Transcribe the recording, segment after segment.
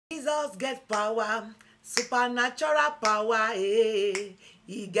Jesus get power, supernatural power, eh.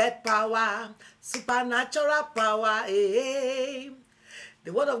 He get power, supernatural power, eh.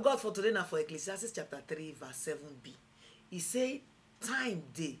 The word of God for today now for Ecclesiastes chapter 3 verse 7b. He say, time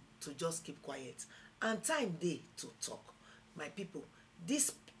day to just keep quiet and time day to talk. My people,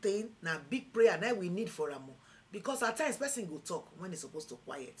 this thing na big prayer na we need for am, because at times person go talk when he's supposed to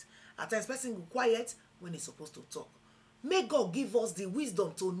quiet. At times person go quiet when he's supposed to talk. May God give us the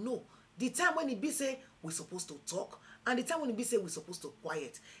wisdom to know the time when he be say we supposed to talk and the time when he be say we supposed to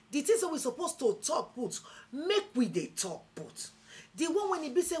quiet. The things that we supposed to talk put, make we dey talk put. The one when he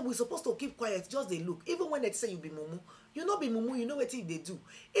be say we supposed to keep quiet, just dey look. Even when they say you be mumu, you no be mumu, you know wetin they do.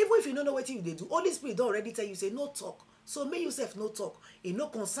 Even if you don't know wetin they do, Holy Spirit don already tell you say no talk. So make yourself no talk. It no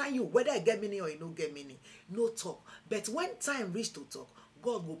concern you whether it get meaning or it no get meaning. No talk. But when time reach to talk,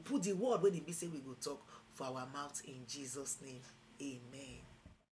 God will put the word when he be say we go talk for our mouth in Jesus' name. Amen.